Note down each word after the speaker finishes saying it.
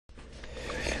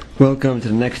Welcome to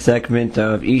the next segment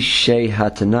of Ishei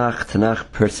HaTanach,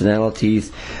 Tanach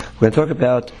personalities. We're going to talk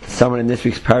about someone in this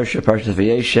week's Parsha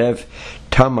Vayeshev,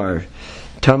 Tamar.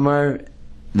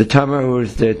 The Tamar who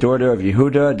is the daughter of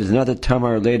Yehuda. There's another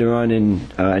Tamar later on in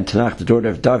Tanach, the daughter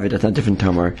of David. That's not a different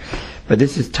Tamar. But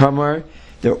this is Tamar,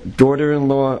 the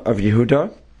daughter-in-law of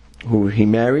Yehuda, who he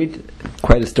married.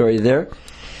 Quite a story there.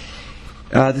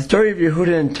 The story of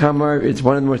Yehuda and Tamar is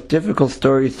one of the most difficult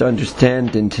stories to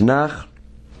understand in Tanach,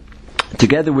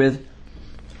 together with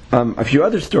a few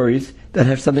other stories that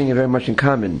have something very much in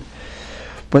common.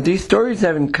 What these stories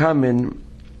have in common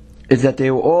is that they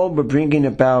all were bringing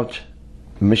about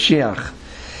Mashiach.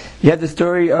 You have the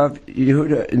story of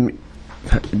Yehuda,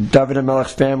 David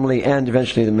HaMelech's family, and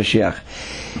eventually the Mashiach.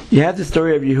 You have the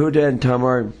story of Yehuda and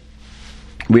Tamar,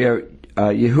 where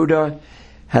Yehuda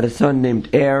had a son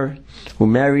named Er, who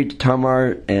married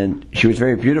Tamar, and she was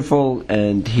very beautiful,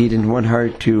 and he didn't want her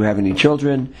to have any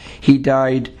children. He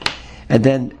died, and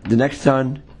then the next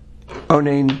son,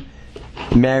 Onan,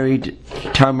 married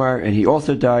Tamar, and he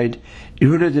also died.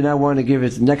 Yehuda did not want to give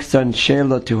his next son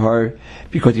Shelah to her,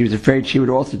 because he was afraid she would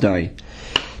also die.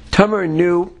 Tamar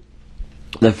knew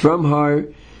that from her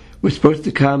was supposed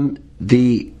to come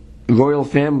the royal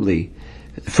family,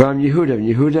 from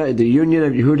Yehuda, the union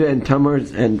of Yehuda and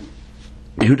Tamar's and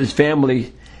Yehuda's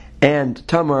family and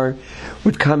Tamar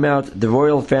would come out the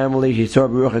royal family. He saw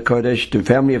Baruch HaKodesh, the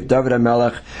family of David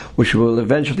HaMelech, which will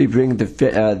eventually bring the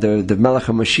Melech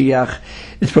HaMashiach.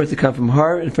 It's supposed to come from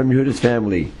her and from Yehuda's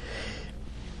family.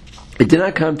 It did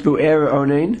not come through Er or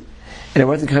Onan, and it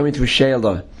wasn't coming through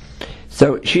Shelah.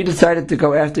 So she decided to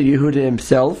go after Yehuda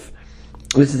himself.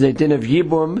 This is a din of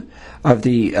Yibum, of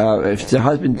the if the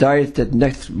husband dies, that the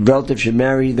next relative should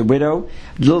marry the widow.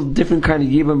 A little different kind of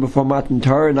Yibum before Matan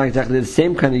Torah, not exactly the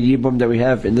same kind of Yibum that we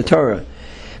have in the Torah.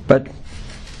 But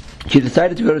she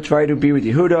decided to go to try to be with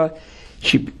Yehuda.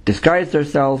 She disguised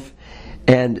herself,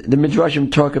 and the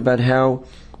Midrashim talk about how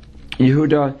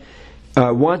Yehuda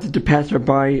wanted to pass her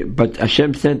by, but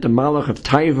Hashem sent a malach of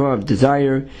taiva, of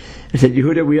desire, and said,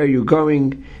 Yehuda, where are you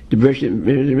going? The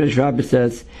Midrash Rabbah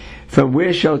says, from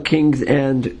where shall kings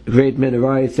and great men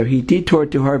arise? So he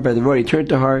detoured to her by the road. He turned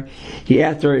to her. He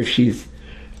asked her if she's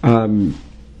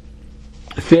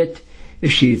fit,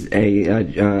 if she's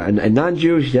a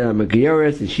non-Jew. She said, I'm a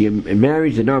Gioris. Is she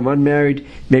married? She said, no, I'm unmarried.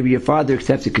 Maybe your father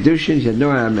accepts a Kedushin. She said,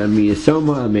 no, I'm a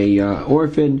Yesoma. I'm a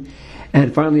orphan.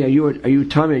 And finally, are you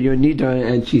Tamar? Are you a Nida?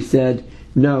 And she said,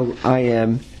 no, I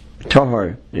am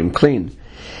Tahar. I'm clean.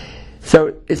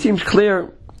 So it seems clear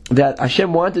that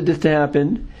Hashem wanted this to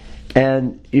happen,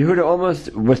 and Yehuda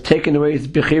almost was taken away, his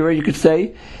Bechira, you could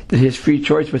say, that his free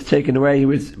choice was taken away. He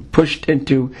was pushed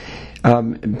into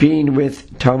being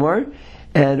with Tamar,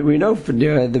 and we know from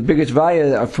the biggest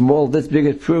vaya from all this,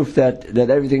 biggest proof that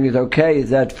everything is okay,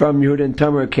 is that from Yehuda and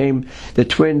Tamar came the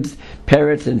twins,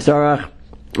 Peretz and Zarach.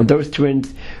 And those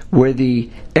twins were the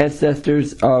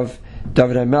ancestors of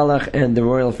David HaMelech and the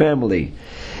royal family.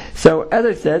 So, as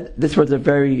I said, this was a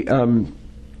very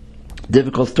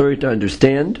difficult story to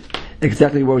understand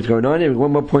exactly what was going on. And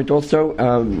one more point also,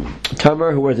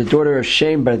 Tamar, who was the daughter of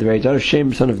Shem, by the way, daughter of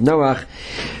Shem, son of Noach,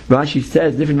 Rashi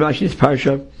says, different Rashi's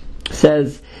Parsha,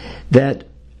 says that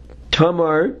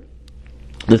Tamar,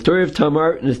 the story of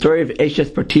Tamar and the story of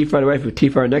Eshes Potiphar, the wife of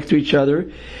Potiphar, are next to each other,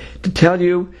 to tell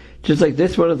you, just like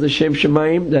this one is the Shem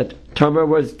Shemaim, that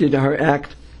Tamar did her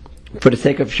act for the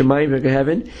sake of Shemaim, like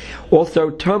heaven.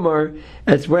 Also, Tamar,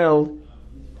 as well,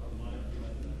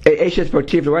 Eshes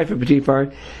Potiphar, the wife of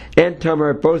Potiphar, and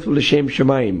Tamar, both were the Shem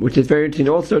Shemaim, which is very interesting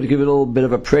also to give a little bit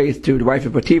of a praise to the wife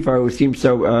of Potiphar, who seems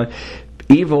so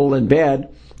evil and bad.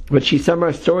 But she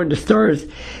somehow saw in the stars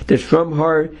that from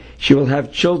her she will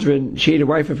have children. She, the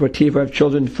wife of Potiphar, have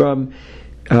children from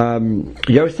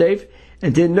Yosef,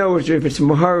 and didn't know if it's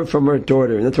Mahar from her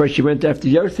daughter. And that's why she went after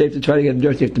Yosef to try to get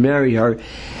Yosef to marry her.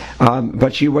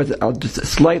 But she was just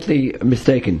slightly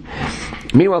mistaken.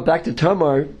 Meanwhile, back to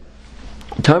Tamar.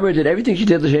 Tamar did everything she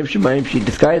did L'Shem Shemaim. She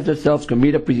disguised herself to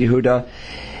meet up with Yehuda.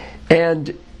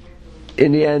 And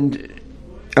in the end,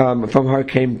 from her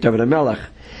came David HaMelech.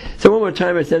 So one more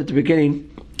time, I said at the beginning,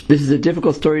 this is a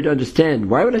difficult story to understand.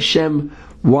 Why would Hashem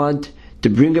want to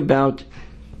bring about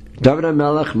David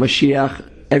HaMelech, Mashiach,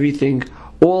 everything,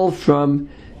 all from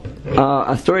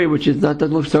a story which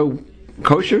doesn't look so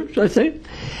kosher, should I say?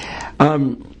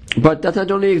 But that's not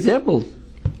the only example.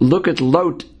 Look at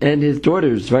Lot and his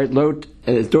daughters, right? Lot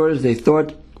and his daughters, they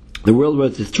thought the world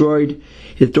was destroyed.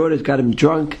 His daughters got him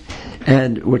drunk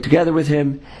and were together with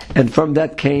him, and from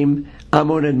that came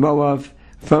Ammon and Moab.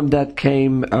 From that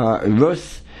came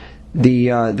Rus, the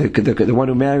one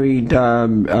who married,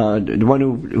 the one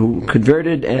who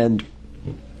converted, and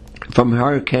From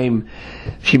her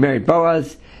she married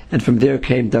Boaz, and from there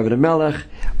came David HaMelech.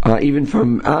 Even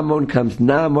from Ammon comes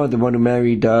Naamah, the one who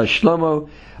married Shlomo.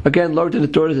 Again, Lot and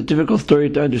his daughter is a difficult story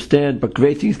to understand, but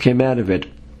great things came out of it.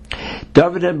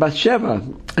 David and Bathsheba,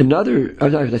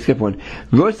 let's skip one.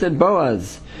 Ruth and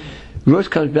Boaz. Ruth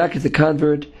comes back as a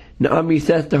convert. Naomi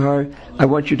says to her, I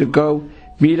want you to go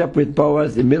meet up with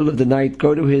Boaz in the middle of the night,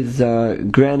 go to his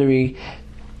granary,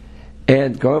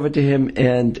 and go over to him,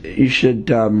 and you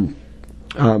should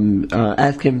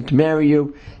ask him to marry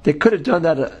you. They could have done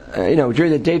that,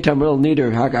 during the daytime a little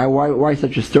neater. Why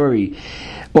such a story?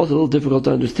 Also a little difficult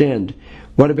to understand.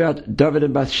 What about David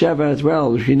and Bathsheba as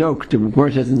well? Which we know, the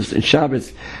Gemara says in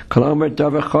Shabbos,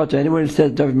 anyone who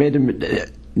says David made him,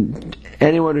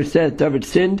 anyone who says David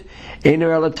sinned,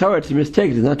 it's a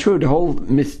mistake. It's not true. The whole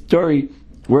story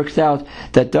works out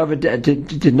that David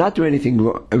did not do anything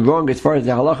wrong as far as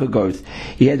the halacha goes.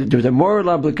 There was a moral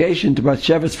obligation to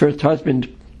Bathsheba's first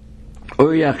husband,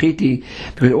 Uriah Achiti,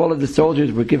 because all of the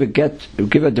soldiers would give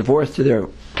a divorce to their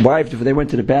wives before they went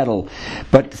to the battle.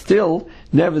 But still,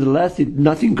 nevertheless,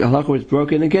 nothing halacha was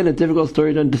broken. Again, a difficult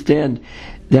story to understand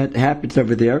that happens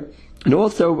over there. And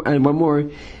also, and one more,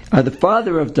 the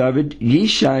father of David,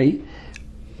 Yishai.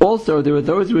 Also, there were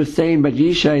those who were saying about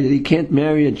Yishai that he can't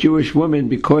marry a Jewish woman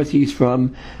because he's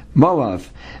from Moab.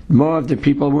 Moab, the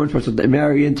people weren't supposed to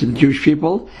marry into the Jewish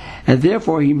people, and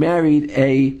therefore he married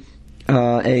he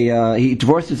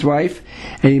divorced his wife,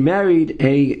 and he married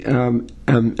a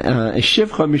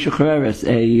shivcha mishuchareres,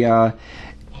 a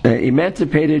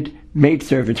emancipated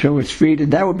maidservant who was freed,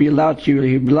 and that would be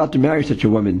he'd be allowed to marry such a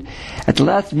woman. At the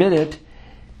last minute,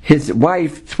 his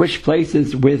wife switched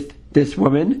places with this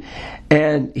woman,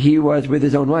 and he was with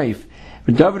his own wife.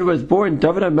 When David was born,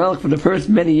 David HaMelech, for the first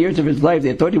many years of his life,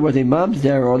 they thought he was a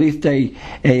mamzer, or at least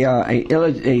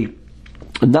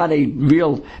not a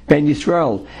real Ben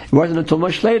Yisrael. It wasn't until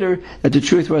much later that the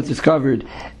truth was discovered,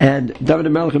 and David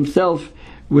HaMelech himself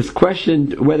was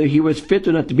questioned whether he was fit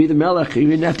or not to be the Melech.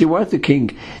 Even after he was the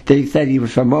king, they said he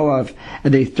was from Moab,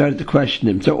 and they started to question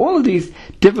him. So all of these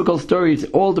difficult stories,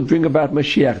 all to bring about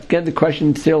Mashiach. Again, the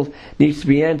question still needs to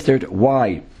be answered: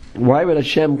 why? Why would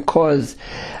Hashem cause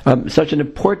such an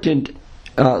important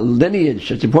lineage,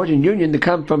 such an important union to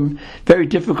come from very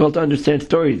difficult to understand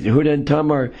stories? Yehuda and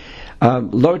Tamar,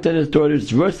 Lot and his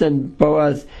daughters, Ruth and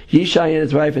Boaz, Yishai and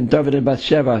his wife, and David and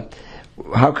Bathsheba.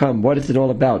 How come? What is it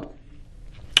all about?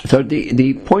 So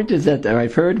the point is that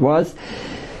I've heard was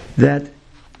that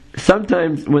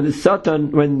sometimes when the Satan,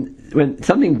 when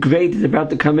something great is about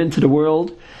to come into the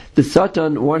world, the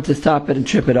Satan wants to stop it and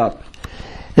trip it up.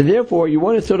 And therefore you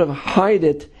want to sort of hide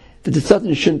it, that the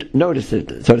Satan shouldn't notice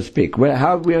it, so to speak.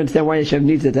 How we understand why Hashem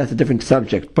needs it, that's a different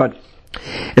subject. But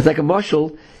it's like a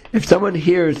mashal. If someone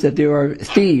hears that there are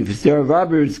thieves, there are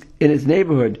robbers in his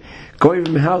neighborhood, going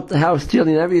from house to house,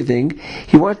 stealing everything,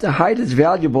 he wants to hide his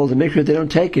valuables and make sure they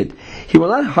don't take it. He will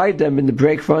not hide them in the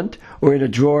brake front, or in a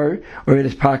drawer, or in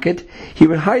his pocket. He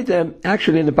would hide them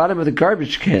actually in the bottom of the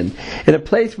garbage can, in a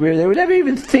place where they would never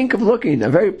even think of looking, a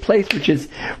very place which is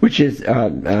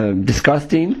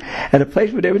disgusting, and a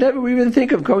place where they would never even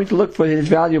think of going to look for his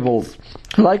valuables.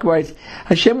 Likewise,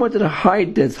 Hashem wanted to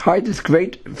hide this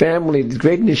great family, these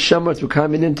great neshamas who are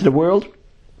coming into the world.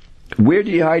 Where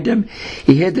did he hide them?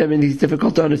 He hid them in these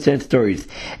difficult to understand stories.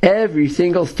 Every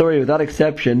single story, without any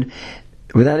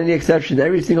exception,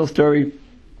 every single story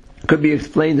could be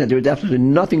explained that there was absolutely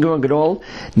nothing wrong at all.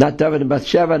 Not David and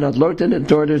Bathsheba, not Lot and his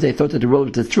daughters. They thought that the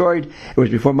world was destroyed. It was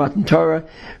before Matan Torah.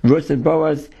 Ruth and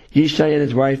Boaz, Yishai and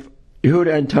his wife,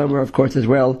 Yehuda and Tamar, of course, as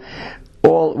well.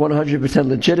 All 100%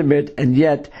 legitimate, and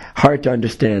yet hard to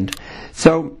understand.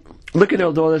 So, looking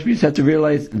at all this, we just have to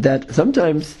realize that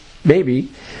sometimes, maybe,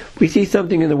 we see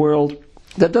something in the world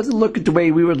that doesn't look the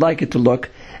way we would like it to look,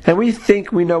 and we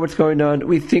think we know what's going on,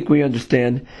 we think we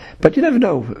understand, but you never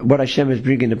know what Hashem is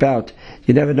bringing about.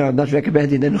 You never know. I'm not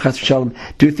recommending that Chas v'Shalom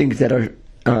do things that are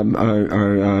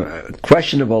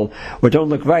questionable or don't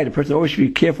look right. A person always should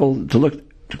be careful to look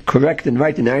correct and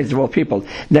right in the eyes of all people.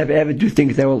 Never ever do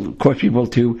things that will cause people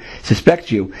to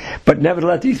suspect you. But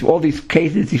nevertheless, all these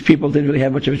cases, these people didn't really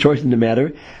have much of a choice in the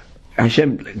matter.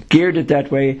 Hashem geared it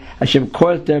that way. Hashem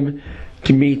caused them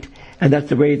to meet, and that's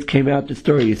the way it came out, the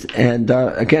stories. And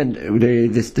again, the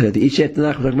Ishay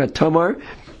Tanach was talking about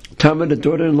Tamar, the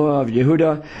daughter-in-law of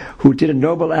Yehuda, who did a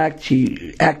noble act.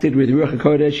 She acted with Ruach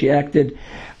HaKodesh. She acted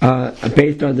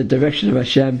based on the direction of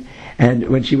Hashem. And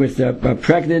when she was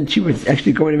pregnant, she was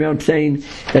actually going around saying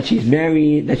that she's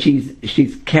married, that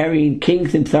she's carrying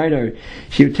kings inside her.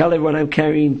 She would tell everyone, I'm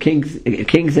carrying kings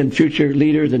and future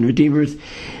leaders and redeemers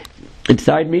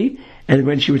inside me. And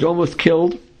when she was almost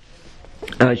killed,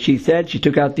 She said she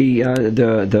took out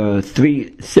the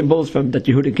three symbols from that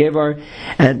Yehuda gave her,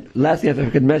 and lastly, if I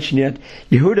could mention yet,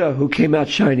 Yehuda, who came out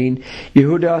shining,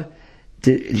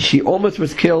 she almost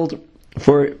was killed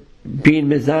for being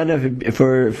mizana,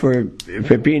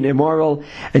 for being immoral,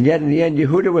 and yet in the end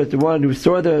Yehuda was the one who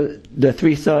saw the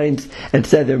three signs and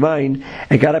said they're mine,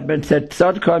 and got up and said,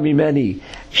 Tzadka mimeni,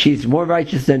 she's more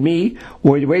righteous than me,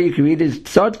 or the way you can read it is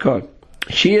Tzadka,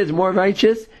 she is more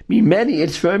righteous, mimeni,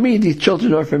 it's for me, these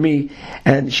children are for me,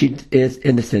 and she is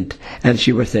innocent, and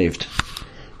she was saved.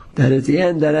 That is the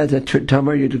end. That is a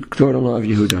Tamar, you the law of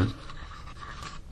Yehuda.